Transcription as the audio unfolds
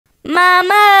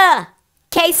Mama!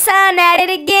 KaSaunJ at it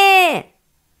again!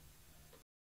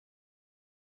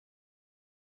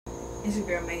 It's your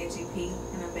girl MeganGp,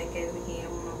 and I'm back at it again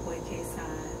with my boy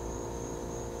KaSaunJ.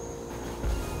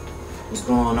 What's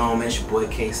going on, man? It's your boy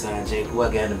KaSaunJ. Who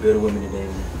I got in the building with me today,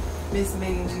 man? Miss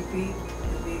MeganGp,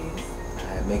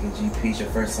 Alright, MeganGp, it's your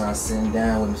first time sitting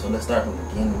down with me, so let's start from the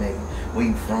beginning, Megan. Where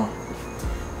you from?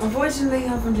 Unfortunately,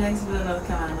 I'm from Jacksonville, North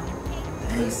Carolina.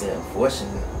 Dang, you said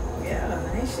unfortunately.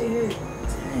 Yeah, ain't shit here.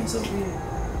 Dang, so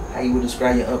how you would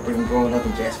describe your upbringing growing up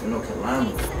in Jacksonville, North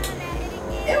Carolina?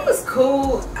 It was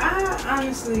cool. I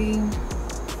used to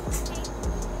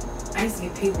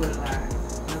get picked with a lot,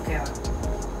 no cap.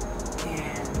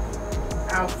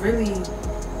 And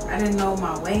I didn't know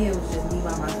my way. It was just me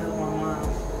by myself. My mom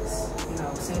was,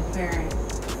 single parent.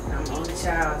 And I'm the only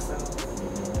child, so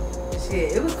shit.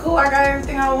 It was cool. I got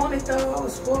everything I wanted though. I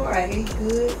was spoiled. I ate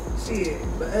good. Shit.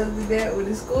 But other than that, when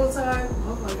it's school time,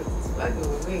 motherfuckers was fucking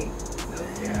with me.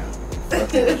 No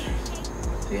cap.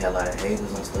 So you had a lot of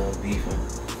haters and stuff, beefing.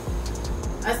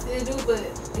 I still do, but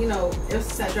ever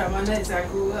since I dropped my nuts, I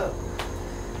grew up.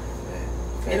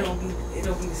 Okay. It don't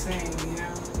be the same,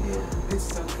 Yeah. This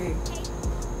is okay.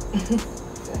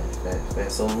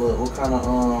 Fact. So look, what kind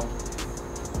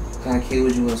of kid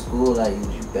was you in school? Like, was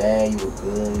you bad? You were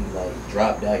good? You like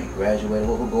dropped out? You graduated?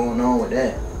 What was going on with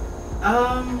that?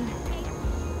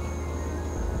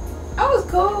 I was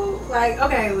cool. Like,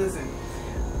 okay, listen.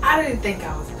 I didn't think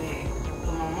I was bad,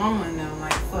 but my mama and them,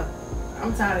 like, fuck.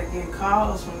 I'm tired of getting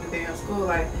calls from the damn school,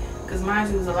 like, cause mind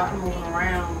you, there was a lot of moving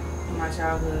around in my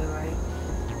childhood. Like,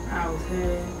 I was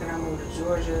here, then I moved to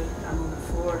Georgia, I moved to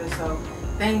Florida, so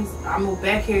I moved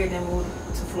back here, then moved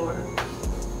to Florida.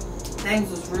 Things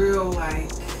was real,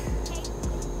 like,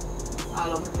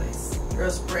 all over the place,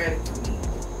 real sporadic for me.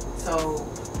 So,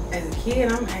 as a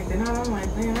kid, I'm acting out, I'm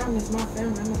like, man, I miss my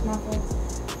family, I miss my folks.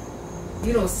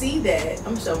 You don't see that,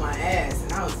 I'm showing my ass,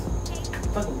 and I was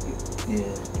fucking with people.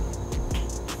 Yeah.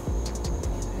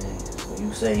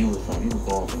 You say you was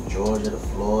going from Georgia to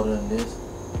Florida and this.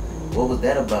 What was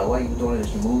that about? Why you doing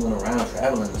this, moving around,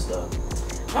 traveling and stuff?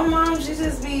 My mom, she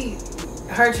just be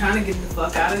her trying to get the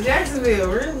fuck out of Jacksonville,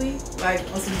 really. Like,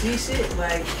 on some G shit.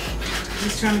 Like,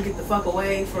 just trying to get the fuck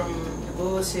away from the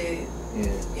bullshit.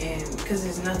 Yeah. And because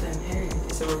there's nothing here.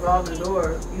 It's a revolving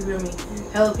door. You feel me?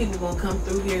 Yeah. Hella people gonna come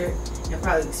through here and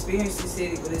probably experience the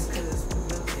city, but it's because it's the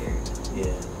military.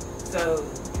 Yeah. So,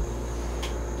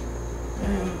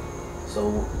 So,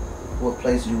 what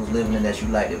place you was living in that you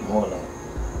liked it more like?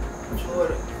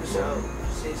 Florida, for sure.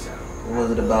 Shit show. What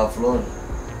was it about Florida?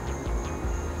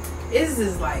 It's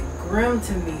just like grim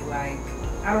to me. Like,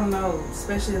 I don't know,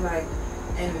 especially like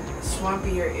in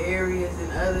swampier areas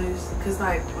than others. Cause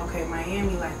like, okay,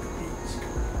 Miami like the beach.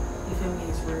 You feel me?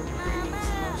 It's real pretty, it's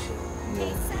no shit.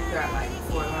 Yeah. You got like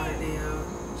Fort Lauderdale,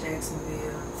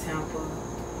 Jacksonville, Tampa,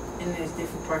 and there's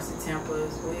different parts of Tampa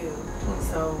as well.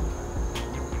 So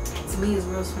to me, it's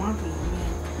real swampy. I mean,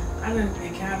 I done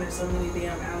encountered so many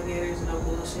damn alligators, no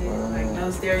bullshit, like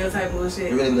no stereotype bullshit.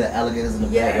 You really let alligators in the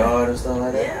backyard and stuff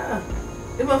like that? Yeah.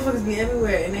 Them motherfuckers be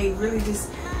everywhere, and they really just,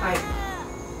 like,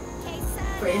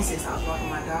 for instance, I was walking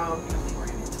my dog, and we ran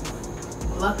into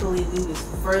one. Luckily, we was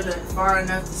far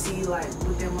enough to see, like,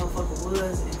 what that motherfucker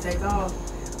was and take off,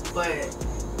 but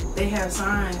they have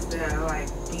signs that are like,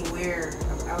 beware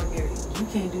of alligators. You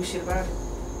can't do shit about it.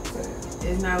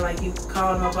 It's not like you can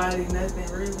call nobody, nothing,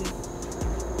 really.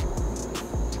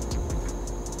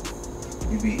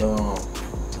 You be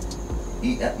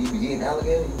eating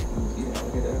alligator? You eating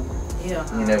alligator?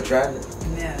 Yeah. You never tried it?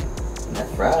 Yeah. That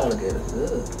fried alligator,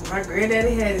 good. My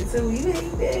granddaddy had it too. You didn't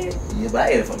eat that? Yeah, but I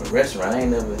ate it from the restaurant. I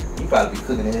ain't never. You probably be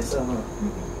cooking it or something, huh?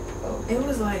 Oh. It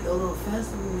was like a little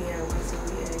festival we had once, so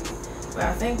we ate it. But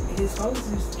I think his folks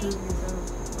used to do it,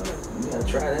 so. You gotta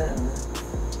try that, man.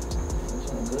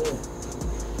 That's good.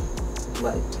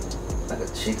 Like a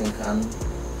chicken kind of.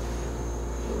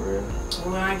 For real.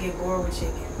 When I get bored with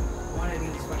chicken, one of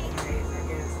these fucking days, I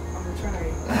guess, I'm gonna try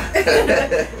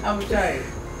it. I'm gonna try it.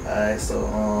 Alright, so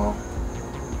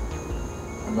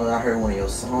I know I heard one of your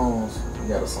songs. You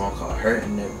got a song called "Hurt"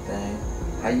 and everything.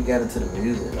 How you got into the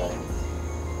music, like?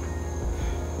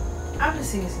 I've been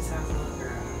singing since I was a little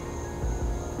girl.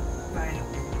 Like,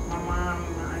 my mom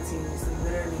and my auntie used to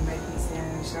literally make me stand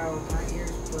in the shower with my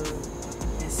ears plugged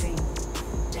and sing.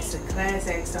 It's a class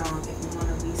act song if you want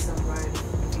to be somebody,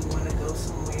 if you want to go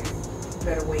somewhere, you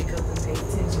better wake up and pay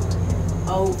attention.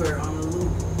 Over on the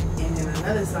loop. And then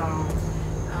another song,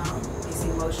 it's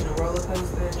Emotional Roller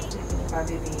Coaster by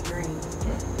Vivian Green.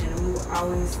 And we were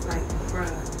always like,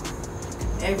 bruh,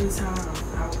 every time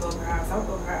I would go to her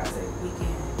house, every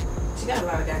weekend. She got a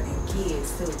lot of goddamn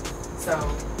kids too. So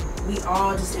we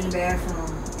all just in the bathroom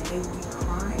and they would be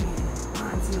crying.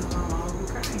 My auntie and my mom would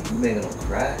be crying. You making them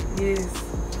cry? Yes,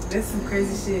 that's some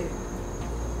crazy shit.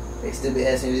 They still be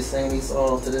asking you to sing these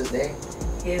songs to this day?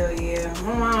 Hell yeah.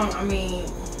 My mom, I mean,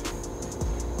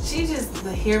 she just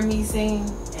hear me sing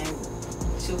and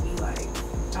she'll be like,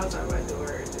 I'll talk about the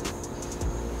word.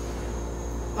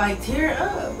 Like, tear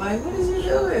up. Like, what is you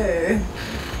doing?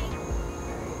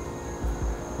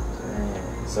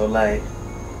 Man. So, like,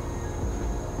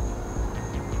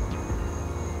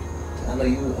 I know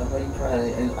you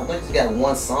probably, I think you got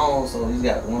one song, so you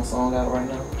got one song out right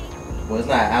now? Well, it's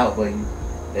not out, but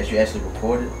that you actually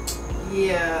recorded?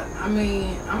 Yeah, I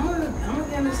mean, I'm gonna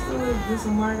get in the studio, do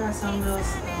some more. I got something else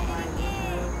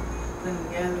putting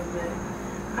together, but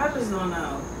I just don't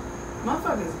know.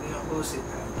 Motherfuckers be on bullshit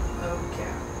though.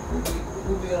 Okay.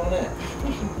 Who be on that?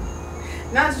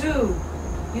 Not you.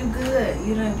 You good.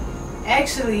 You done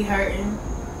actually hurting.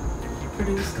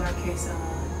 Produced by KaSaunJ.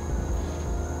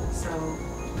 So,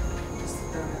 just to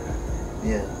throw that out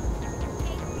there. Yeah.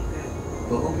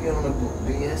 But who be on the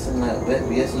BSing like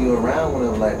BSing you around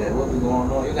whatever like that? What be going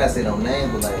on? You gotta say no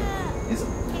names, but like it's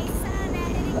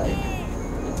like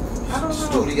I don't know.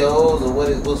 Studios or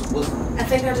what's I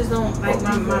think I just don't like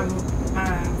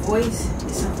my voice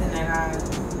is something that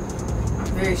I'm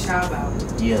very shy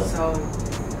about. Yeah. So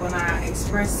when I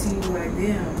express to you like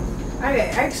damn, I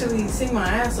actually sing my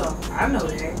ass off. I know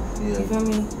that. Yeah. You feel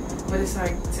me? But it's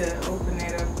like to open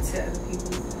that up to other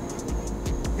people,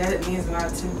 that means a lot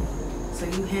to me. So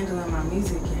you handling my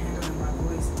music, you're handling my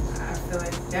voice. I feel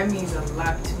like that means a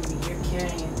lot to me. You're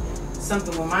carrying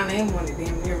something with my name on it,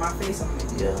 damn near my face on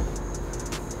it. Yeah.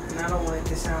 And I don't want it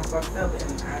to sound fucked up,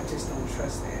 and I just don't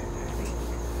trust that. I think.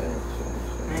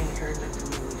 I ain't heard nothing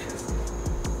really trust it.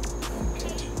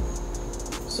 Okay.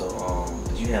 So,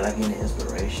 did you have like any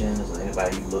inspirations or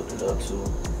anybody you looked it up to?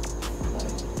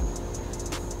 Like,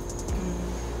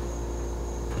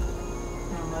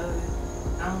 my mother.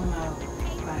 I don't know.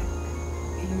 Like,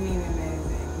 you mean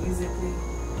in musically,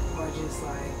 or just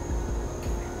like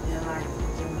in life,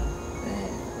 you know?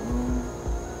 man,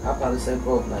 I'll probably say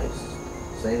both. Like,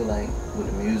 say like with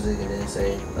the music, and then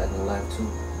say like in life too.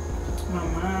 My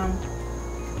mom,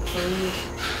 for real,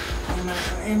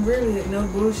 and really no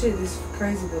bullshit. It's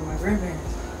crazy, but my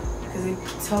grandparents, because they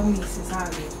told me since I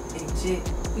was a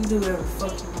jit, you do whatever the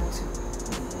fuck you want to,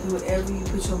 do whatever you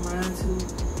put your mind to.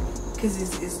 Cause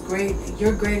it's great.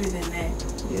 You're greater than that.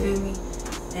 You feel me?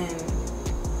 And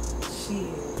shit,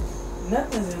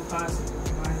 nothing's impossible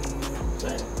in my head.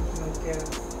 Right. No cap.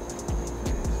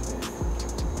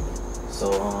 So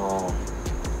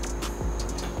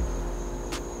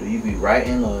do you be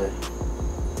writing or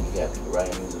you got people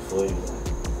writing music for you?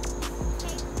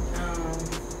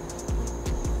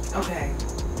 Okay.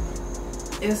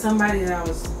 If somebody that I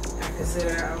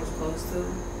consider I was close to,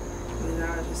 we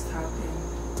were just talking.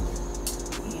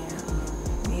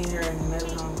 Me and her and the middle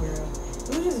homegirl,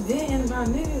 we were just venting about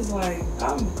niggas. Like,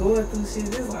 I'm going through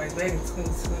shit. This like back in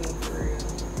 2020 for real.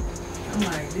 I'm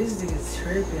like, this nigga's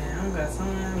tripping. I don't got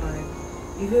time. Like,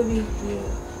 you feel me? Yeah.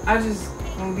 I just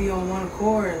want to be on one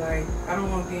accord. Like, I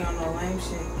don't want to be on no lame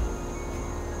shit.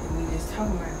 And we just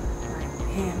talking about it. Like,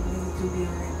 damn, niggas do be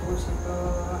on that bullshit, blah,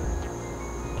 blah,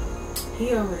 blah.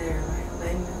 He over there, like,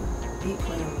 letting the beat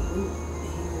playing the loop. And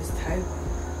he just typing.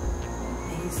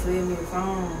 And he slid me the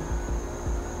phone.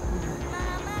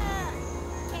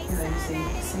 Like you say,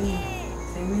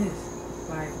 sing this,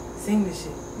 like sing this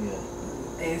shit.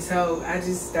 Yeah. And so I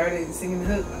just started singing the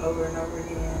hook over and over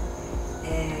again,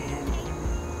 and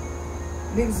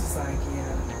niggas was like,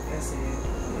 yeah, that's it.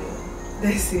 Yeah.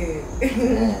 That's it.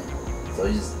 Man.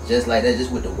 So just like that,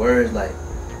 just with the words, like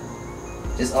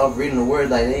just off reading the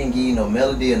words, like they didn't give you no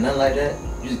melody or nothing like that.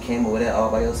 You just came up with that all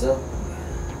by yourself.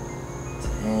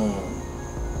 Damn.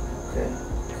 Okay.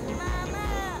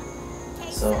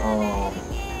 So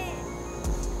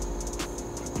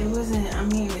it wasn't. I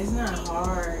mean, it's not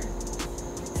hard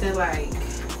to like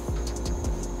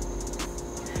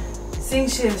sing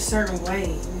shit a certain way.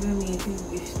 You know what I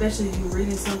mean? Especially if you're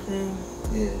reading something.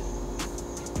 yeah.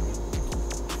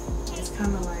 It's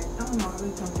kind of like, I don't know, I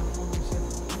be coming from home and shit.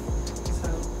 So.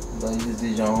 But you just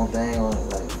did your own thing on it,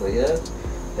 like. But yeah,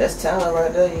 that's talent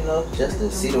right there, you know. Just to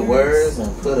see the words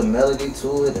and put a melody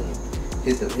to it and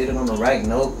hit it on the right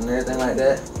note and everything like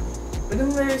that. But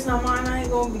them lyrics not mine. I ain't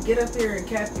gonna get up here and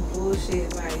cap the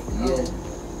bullshit like, Yeah.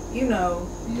 you know,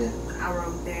 Yeah. I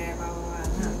wrote that, blah blah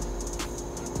blah.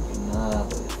 No. Nah,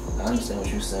 but I understand what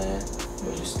you're saying.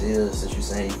 But you still, since you're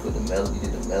saying you put the melody, you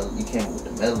did the melody, you came up with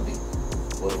the melody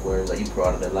for the words, like you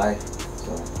brought it to life.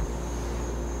 So,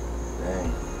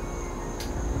 dang.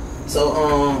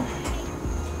 So,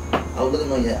 I was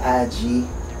looking on your IG.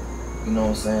 You know what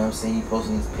I'm saying? I'm seeing you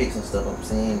posting these pics and stuff. I'm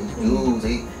seeing these dudes.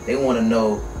 They want to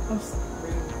know,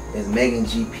 is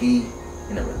MeganGp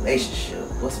in a relationship?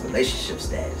 What's the relationship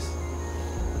status?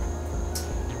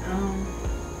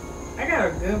 I got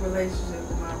a good relationship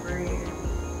with my friend.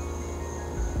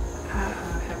 I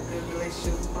have a good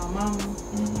relationship with my mama.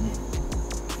 With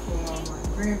my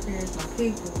grandparents, my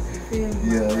people. You feel me?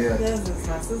 My cousins,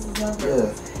 my sisters, my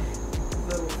brothers.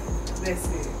 So that's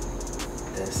it.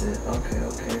 That's it. Okay.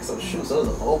 So shoot, so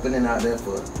there's an opening out there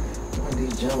for one of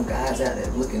these young guys out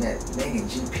there looking at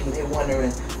MeganGp. They're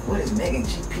wondering, what is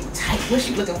MeganGp type? What's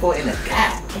she looking for in a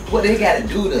guy? What they gotta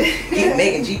do to get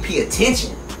MeganGp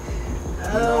attention?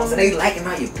 You know, so they liking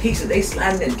all your pictures, they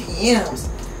sliding their DMs.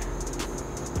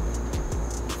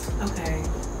 Okay.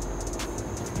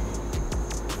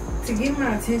 To get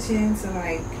my attention, to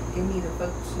like get me to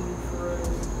fuck with you for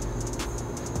real,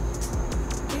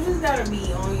 you just gotta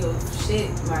be on your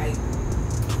shit, like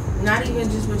not even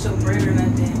just with your bread or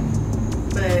nothing,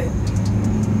 but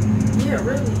yeah,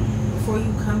 really, before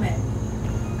you come at me,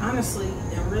 honestly,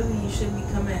 and really you shouldn't be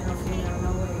coming at no female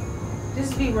no way.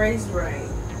 Just be raised right.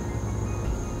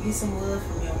 Get some love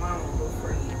from your mama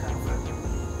before you come fuck with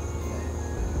me.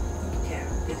 Yeah,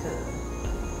 because.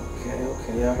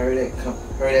 Okay, y'all heard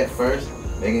that first,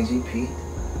 MeganGp.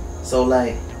 So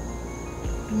like,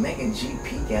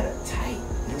 MeganGp got a type.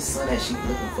 This son that she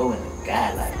looking for in a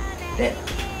guy like that.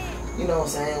 You know what I'm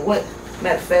saying? What?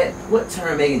 Matter of fact, what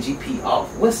turned MeganGp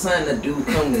off? What son the dude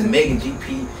coming to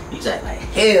MeganGp? He's like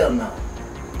hell no.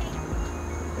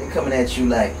 They coming at you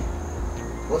like,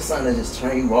 what son that just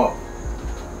turn you off?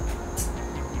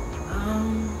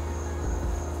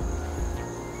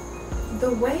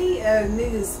 The way a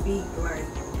nigga speak, like,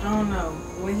 I don't know,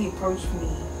 when he approached me,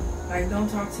 like, don't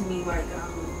talk to me like,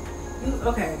 you,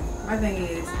 okay, my thing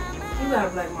is, you got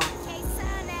a black mom.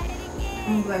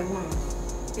 I'm a black woman.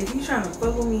 If you trying to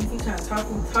fuck with me, if you trying to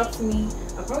talk to me,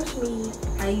 approach me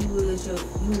how you would you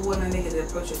want a nigga to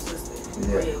approach your sister,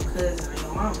 or your cousin, or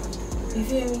your mama. You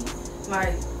feel me?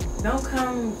 Like, don't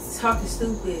come talking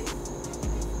stupid.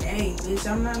 Hey, bitch,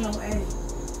 I'm not no A.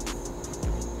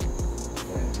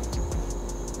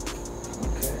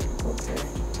 Okay.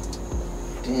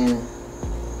 Then,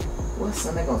 what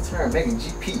son they gonna turn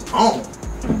MeganGp on?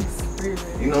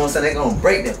 You know what I'm saying? They gonna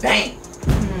break the bank.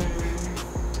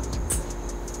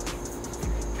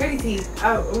 Pretty teeth.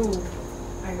 Oh, ooh.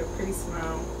 I got a pretty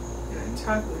smile. And a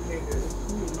chocolate nigga.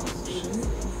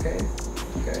 Okay.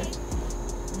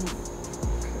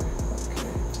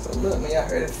 So look, man, y'all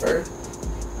heard it first.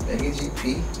 MeganGp.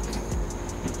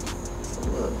 So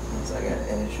look, I gotta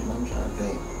ask you, I'm trying to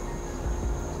think.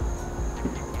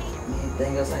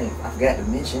 Anything else I forgot to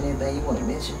mention? Anything you want to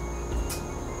mention?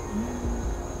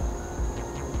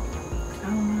 I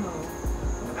don't know.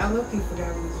 I look, you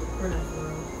forgot we was recording for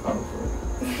real. Oh, for real.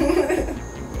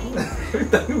 We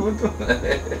thought we were doing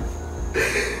that.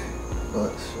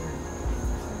 But sure.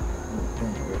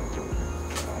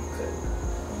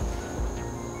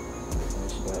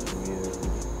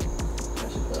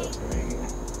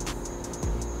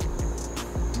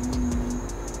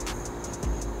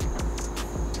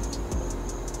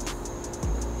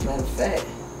 Matter of fact,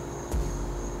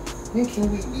 when can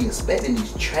we be expecting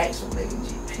these tracks from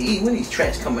MeganGp? When these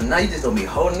tracks coming out, you just gonna be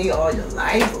holding these all your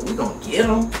life, or we gonna get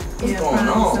them? What's going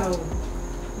on?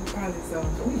 Probably so.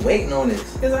 We waiting on this.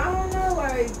 Cause I don't know,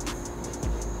 like,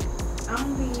 I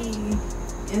don't be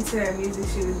into that music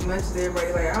shit as much as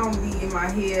everybody. Like, I don't be in my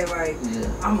head like,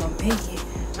 I'ma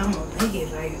make it,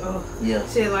 like, oh,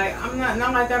 shit. Like, I'm not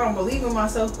like I don't believe in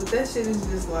myself, but that shit is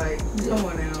just like, come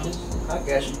on now. I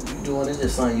guess you doing this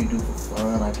just something you do for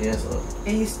fun, I guess.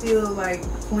 And you still like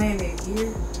playing it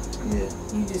here. Yeah.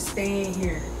 You just staying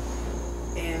here,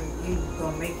 and you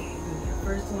gonna make it. You the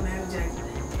first one out of jacket.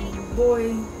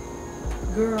 Boy,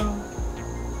 girl.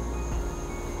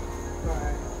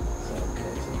 Right. So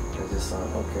it's just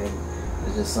something. Okay.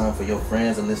 It's just something for your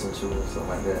friends to listen to or something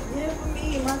like that. Yeah, for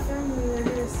me and my family, it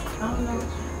is. I don't know.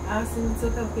 I seen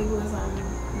took up people or something.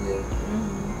 Yeah.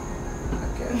 I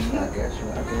got you.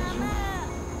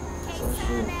 So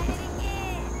shoot.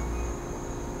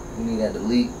 We need that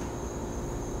delete.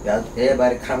 Y'all,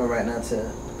 everybody comment right now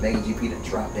to MeganGp to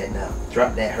drop that now.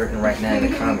 Drop that hurting right now in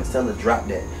the comments. Tell her to drop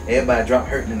that. Everybody drop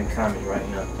hurting in the comments right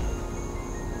now.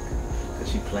 Cause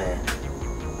she playing.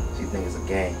 She think it's a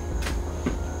game.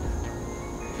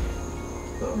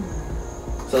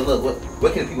 So look,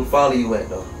 what can people follow you at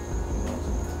though?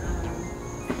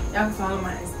 Y'all can follow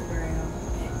my Instagram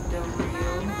at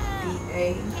DaBarealG.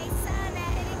 Meagan.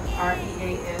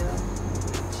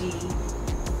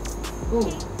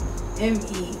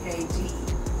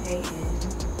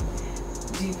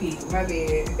 GP. My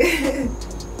bad.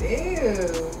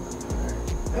 Ew.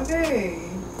 Okay.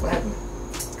 What happened?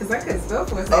 Cause I couldn't spell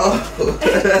for a second. Oh.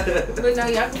 But no,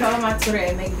 y'all can follow my Twitter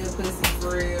at Make Good Pussy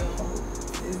for real.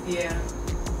 Yeah.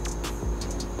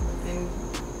 And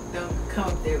don't come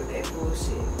up there with that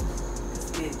bullshit.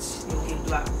 Cause bitch, you'll get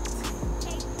blocked.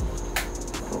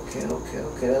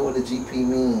 Okay. That's what the GP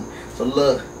mean. So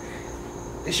look,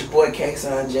 this your boy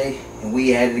KaSaunJ, and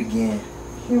we at it again.